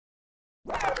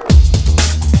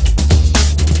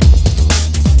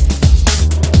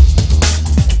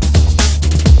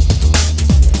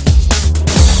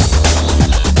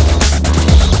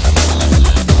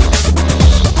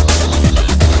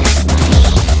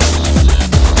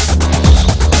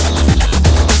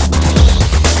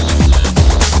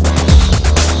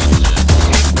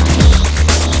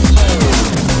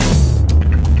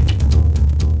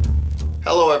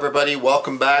everybody,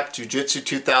 welcome back. Jiu-Jitsu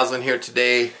 2000 here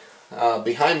today.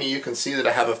 Behind me you can see that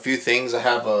I have a few things. I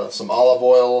have some olive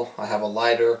oil, I have a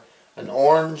lighter, an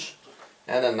orange,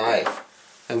 and a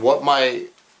knife. And what my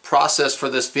process for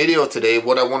this video today,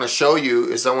 what I want to show you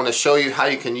is I want to show you how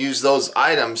you can use those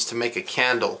items to make a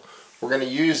candle. We're going to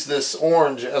use this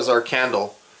orange as our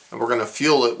candle and we're going to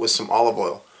fuel it with some olive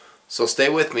oil. So stay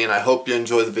with me and I hope you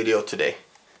enjoy the video today.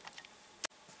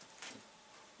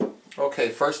 Okay,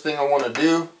 first thing I want to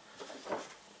do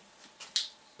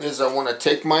is I want to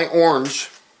take my orange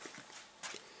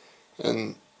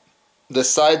and the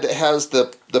side that has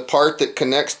the part that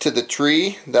connects to the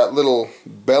tree, that little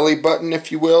belly button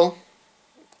if you will,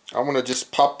 I want to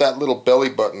just pop that little belly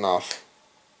button off.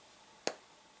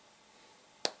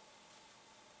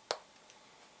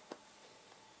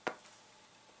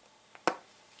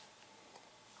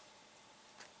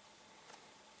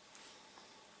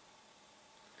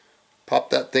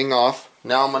 Pop that thing off.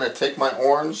 Now I'm going to take my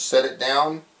orange, set it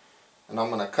down, and I'm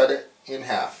going to cut it in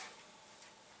half.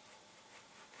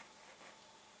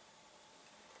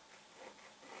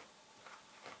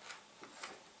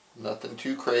 Nothing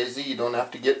too crazy, you don't have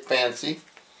to get fancy.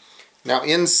 Now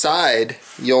inside,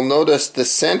 you'll notice the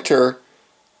center,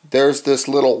 there's this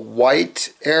little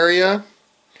white area.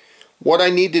 What I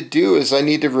need to do is I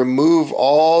need to remove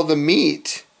all the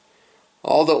meat,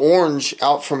 all the orange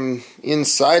out from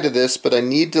inside of this, but I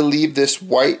need to leave this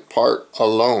white part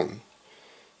alone.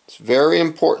 It's very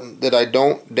important that I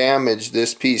don't damage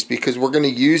this piece because we're going to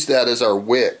use that as our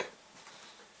wick.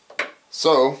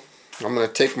 So I'm going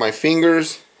to take my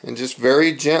fingers and just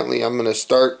very gently I'm going to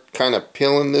start kind of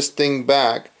peeling this thing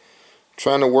back,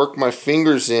 trying to work my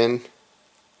fingers in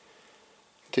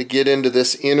to get into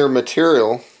this inner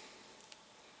material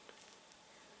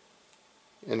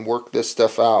and work this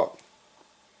stuff out.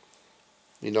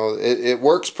 You know, it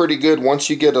works pretty good. Once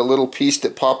you get a little piece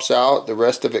that pops out, the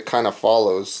rest of it kind of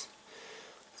follows.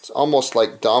 It's almost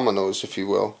like dominoes, if you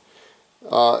will.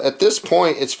 At this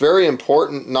point, it's very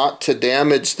important not to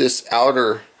damage this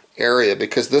outer area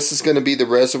because this is going to be the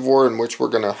reservoir in which we're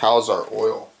going to house our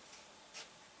oil.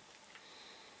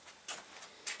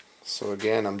 So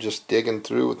again, I'm just digging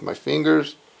through with my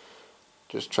fingers,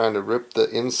 just trying to rip the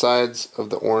insides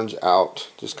of the orange out,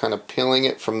 just kind of peeling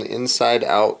it from the inside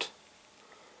out.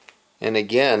 And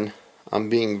again, I'm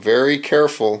being very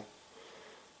careful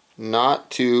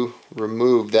not to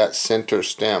remove that center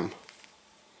stem.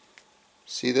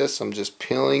 See this? I'm just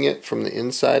peeling it from the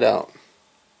inside out.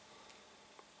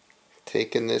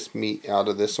 Taking this meat out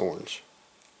of this orange.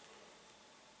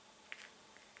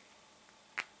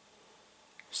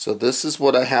 So this is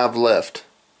what I have left.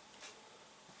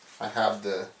 I have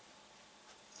the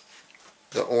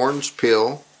orange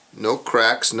peel, no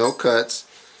cracks, no cuts.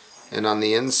 And on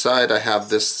the inside I have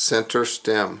this center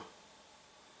stem.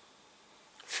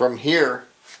 From here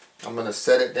I'm going to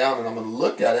set it down and I'm going to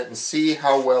look at it and see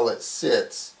how well it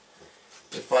sits.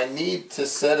 If I need to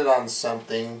set it on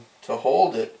something to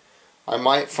hold it, I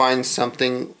might find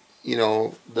something, you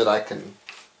know, that I can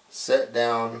set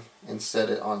down and set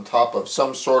it on top of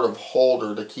some sort of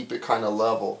holder to keep it kind of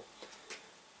level.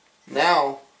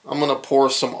 Now I'm going to pour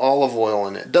some olive oil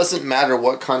in it. Doesn't matter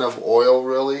what kind of oil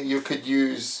really. You could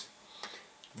use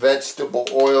vegetable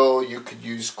oil, you could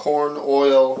use corn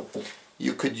oil,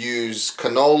 you could use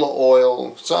canola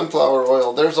oil, sunflower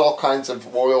oil. There's all kinds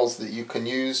of oils that you can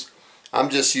use. I'm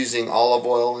just using olive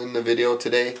oil in the video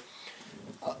today.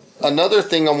 Another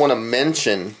thing I want to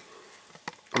mention,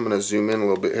 I'm going to zoom in a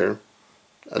little bit here.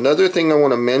 Another thing I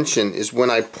want to mention is when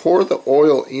I pour the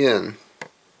oil in,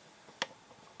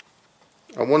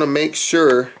 I want to make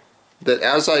sure that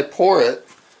as I pour it,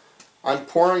 I'm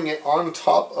pouring it on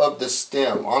top of the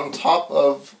stem, on top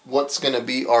of what's going to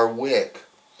be our wick,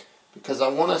 because I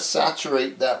want to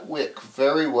saturate that wick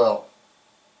very well.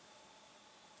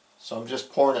 So I'm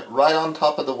just pouring it right on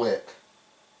top of the wick.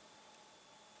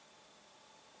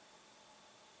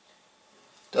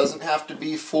 Doesn't have to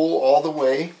be full all the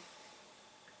way.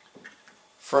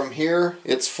 From here,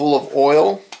 it's full of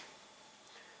oil.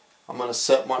 I'm going to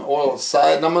set my oil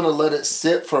aside and I'm going to let it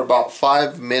sit for about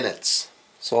 5 minutes.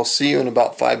 So I'll see you in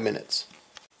about 5 minutes.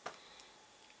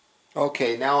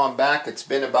 Okay, now I'm back. It's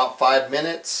been about 5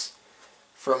 minutes.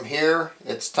 From here,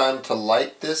 it's time to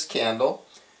light this candle.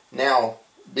 Now,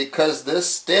 because this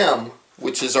stem,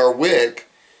 which is our wick,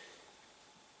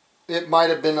 it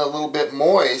might have been a little bit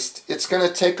moist, it's going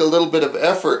to take a little bit of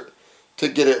effort to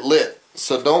get it lit.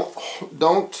 So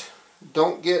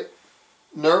don't get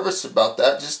nervous about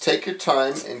that. Just take your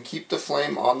time and keep the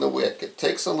flame on the wick. It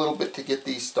takes a little bit to get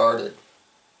these started.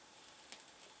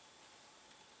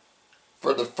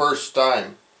 For the first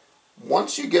time.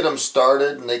 Once you get them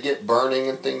started and they get burning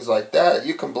and things like that,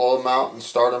 you can blow them out and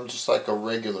start them just like a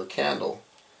regular candle.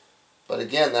 But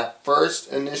again, that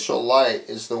first initial light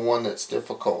is the one that's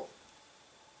difficult.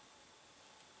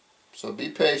 So be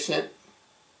patient.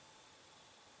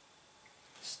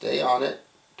 Stay on it.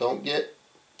 Don't get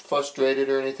frustrated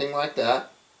or anything like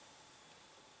that.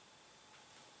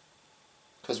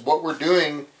 Because what we're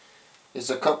doing is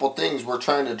a couple things. We're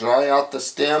trying to dry out the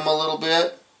stem a little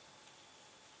bit.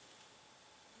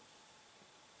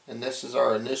 And this is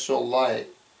our initial light.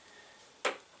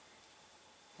 I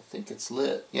think it's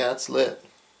lit. Yeah, it's lit.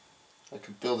 I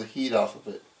can feel the heat off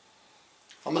of it.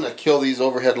 I'm going to kill these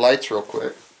overhead lights real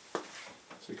quick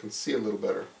so you can see a little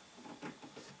better.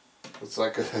 It's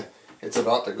like it's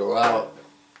about to go out.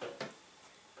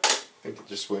 I think it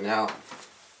just went out.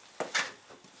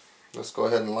 Let's go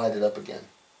ahead and light it up again.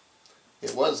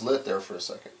 It was lit there for a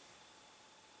second.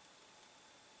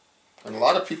 And a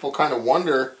lot of people kind of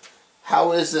wonder,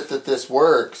 how is it that this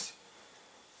works?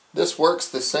 This works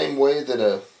the same way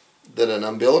that an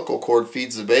umbilical cord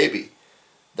feeds the baby.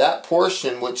 That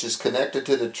portion which is connected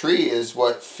to the tree is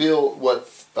what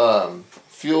fuels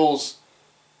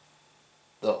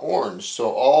the orange. So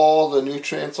all the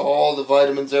nutrients, all the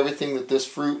vitamins, everything that this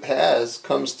fruit has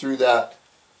comes through that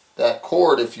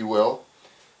cord, if you will,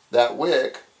 that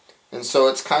wick. And so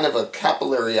it's kind of a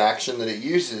capillary action that it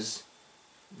uses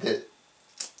that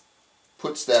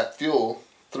puts that fuel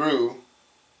through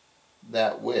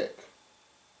that wick.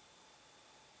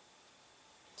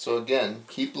 So again,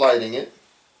 keep lighting it.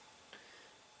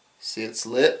 See, it's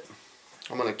lit.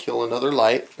 I'm going to kill another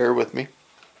light. Bear with me.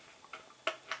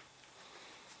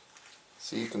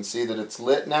 So you can see that it's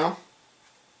lit now.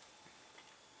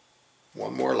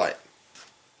 One more light.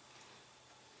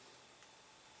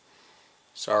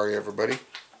 Sorry, everybody.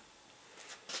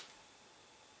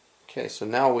 Okay, so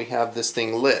now we have this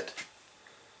thing lit.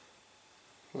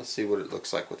 Let's see what it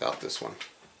looks like without this one.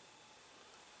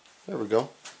 There we go.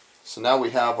 So now we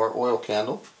have our oil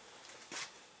candle.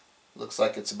 Looks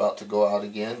like it's about to go out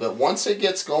again, but once it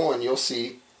gets going, you'll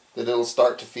see that it'll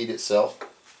start to feed itself.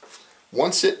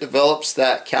 Once it develops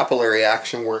that capillary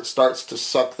action where it starts to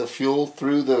suck the fuel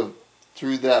through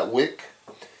that wick,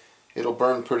 it'll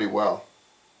burn pretty well.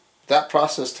 That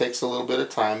process takes a little bit of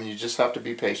time, and you just have to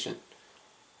be patient.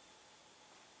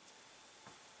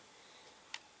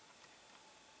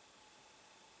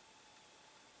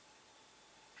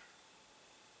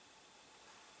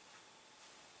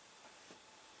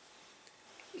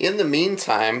 In the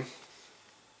meantime,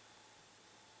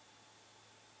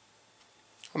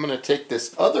 I'm going to take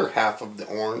this other half of the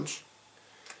orange,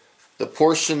 the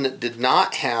portion that did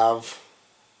not have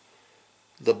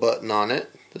the button on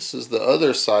it. This is the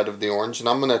other side of the orange, and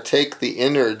I'm going to take the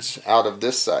innards out of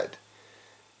this side.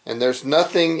 And there's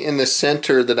nothing in the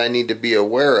center that I need to be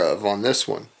aware of on this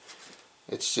one.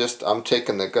 It's just I'm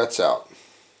taking the guts out.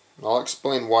 I'll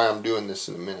explain why I'm doing this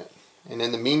in a minute. And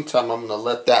in the meantime, I'm going to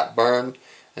let that burn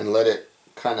and let it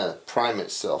kind of prime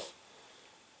itself.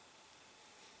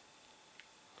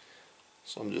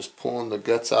 So I'm just pulling the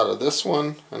guts out of this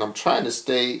one, and I'm trying to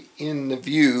stay in the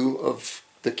view of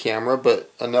the camera,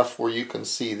 but enough where you can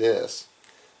see this.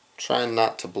 I'm trying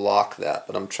not to block that,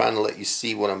 but I'm trying to let you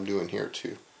see what I'm doing here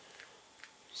too.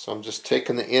 So I'm just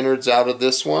taking the innards out of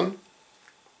this one.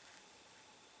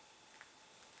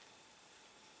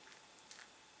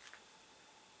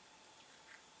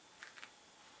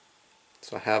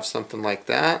 So I have something like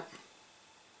that.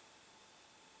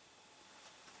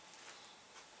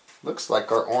 Looks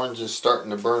like our orange is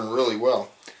starting to burn really well.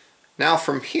 Now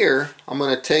from here, I'm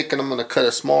going to take and I'm going to cut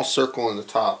a small circle in the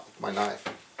top with my knife.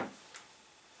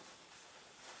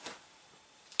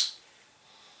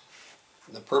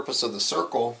 And the purpose of the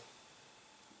circle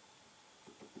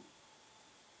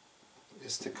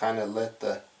is to kind of let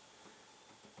the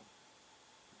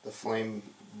flame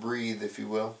breathe, if you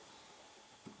will.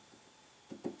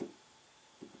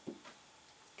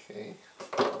 Okay,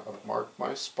 I've marked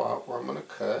my spot where I'm going to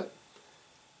cut.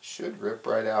 Should rip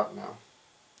right out now.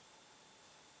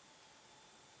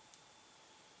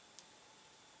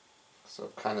 So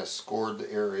I've kind of scored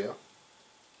the area.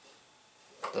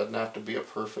 Doesn't have to be a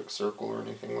perfect circle or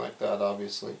anything like that,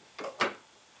 obviously.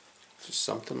 Just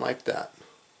something like that.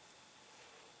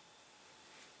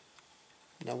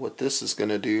 Now what this is going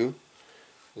to do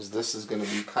is this is going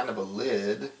to be kind of a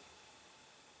lid.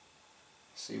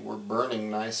 See, we're burning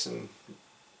nice and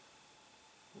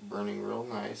burning real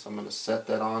nice. I'm going to set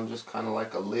that on just kind of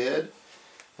like a lid,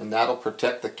 and that'll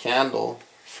protect the candle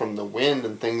from the wind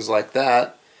and things like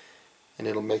that, and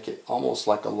it'll make it almost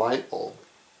like a light bulb.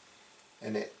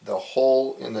 And the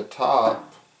hole in the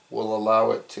top will allow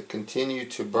it to continue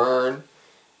to burn.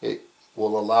 It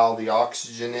will allow the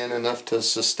oxygen in enough to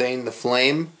sustain the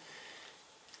flame,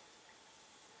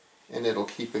 and it'll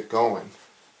keep it going.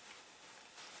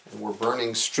 And we're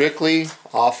burning strictly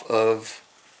off of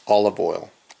olive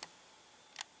oil.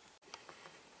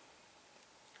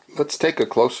 Let's take a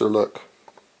closer look.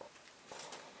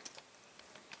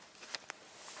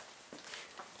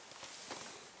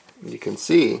 You can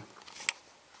see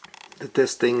that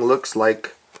this thing looks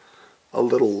like a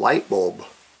little light bulb.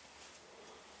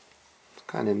 It's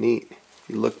kind of neat. If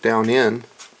you look down in,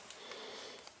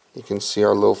 you can see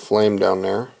our little flame down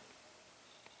there.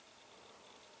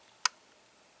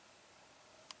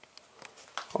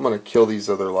 I'm going to kill these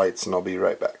other lights and I'll be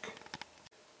right back.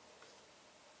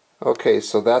 Okay,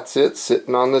 so that's it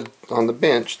sitting on the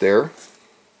bench there.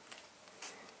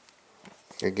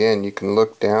 Again, you can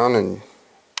look down and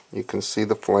you can see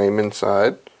the flame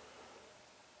inside.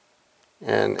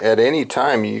 And at any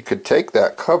time you could take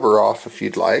that cover off if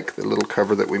you'd like, the little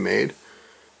cover that we made.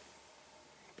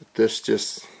 But this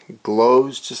just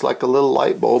glows just like a little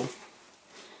light bulb.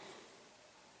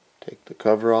 Take the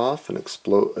cover off and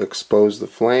expose the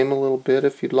flame a little bit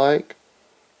if you'd like.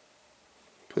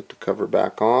 Put the cover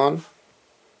back on.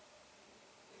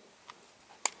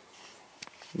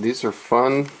 These are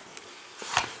fun.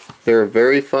 They're a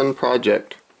very fun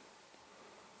project.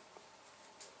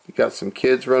 You got some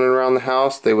kids running around the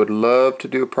house, they would love to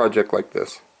do a project like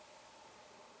this.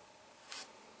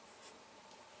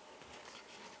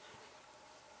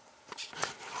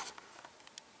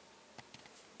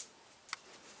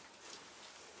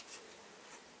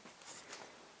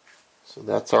 So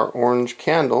that's our orange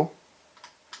candle.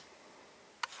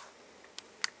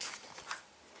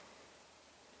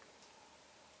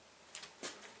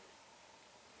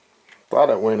 Thought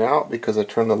it went out because I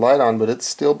turned the light on, but it's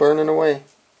still burning away.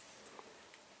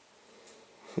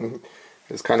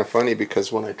 It's kind of funny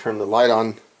because when I turned the light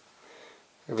on,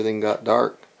 everything got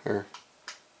dark, or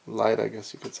light, I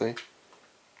guess you could say.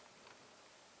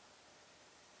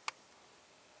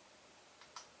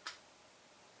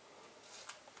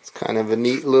 It's kind of a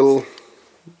neat little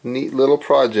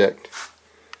project.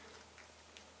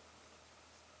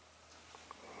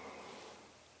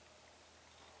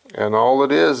 And all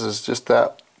it is just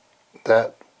that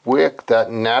wick,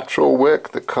 that natural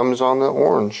wick that comes on the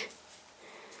orange.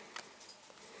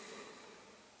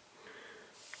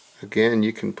 Again,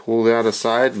 you can pull that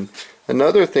aside. And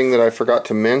another thing that I forgot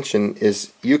to mention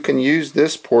is you can use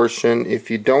this portion if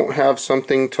you don't have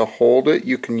something to hold it.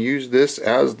 You can use this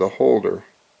as the holder.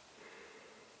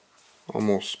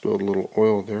 Almost spilled a little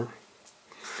oil there.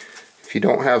 If you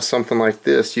don't have something like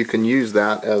this, you can use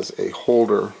that as a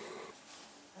holder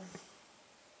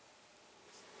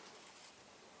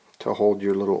to hold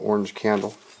your little orange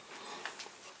candle.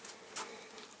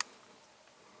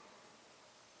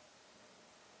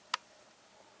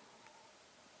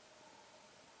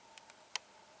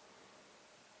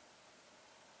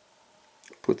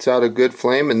 Puts out a good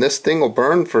flame, and this thing will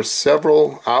burn for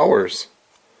several hours.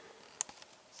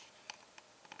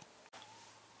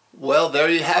 Well, there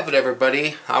you have it,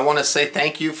 everybody. I want to say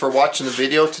thank you for watching the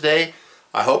video today.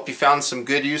 I hope you found some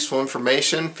good, useful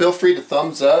information. Feel free to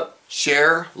thumbs up,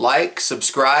 share, like,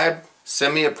 subscribe,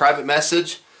 send me a private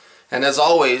message, and as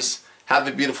always, have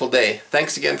a beautiful day.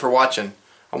 Thanks again for watching.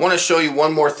 I want to show you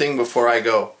one more thing before I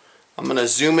go. I'm going to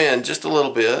zoom in just a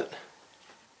little bit.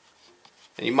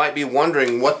 And you might be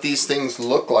wondering what these things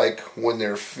look like when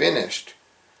they're finished.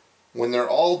 When they're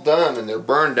all done and they're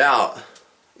burned out,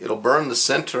 it'll burn the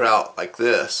center out like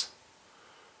this.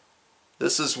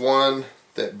 This is one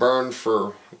that burned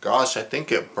for, gosh, I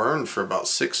think it burned for about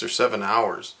 6 or 7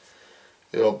 hours.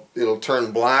 It'll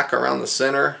turn black around the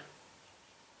center,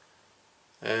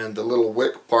 and the little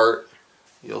wick part,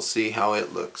 you'll see how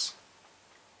it looks.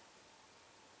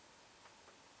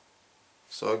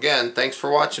 So again, thanks for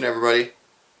watching, everybody.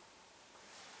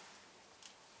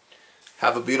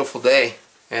 Have a beautiful day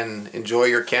and enjoy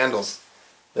your candles.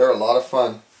 They're a lot of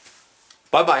fun.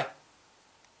 Bye-bye.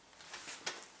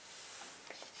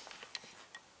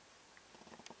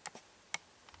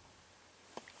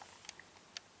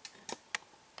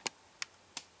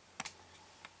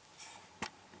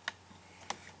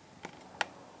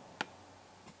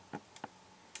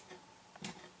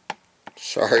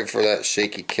 Sorry for that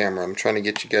shaky camera. I'm trying to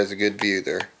get you guys a good view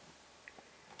there.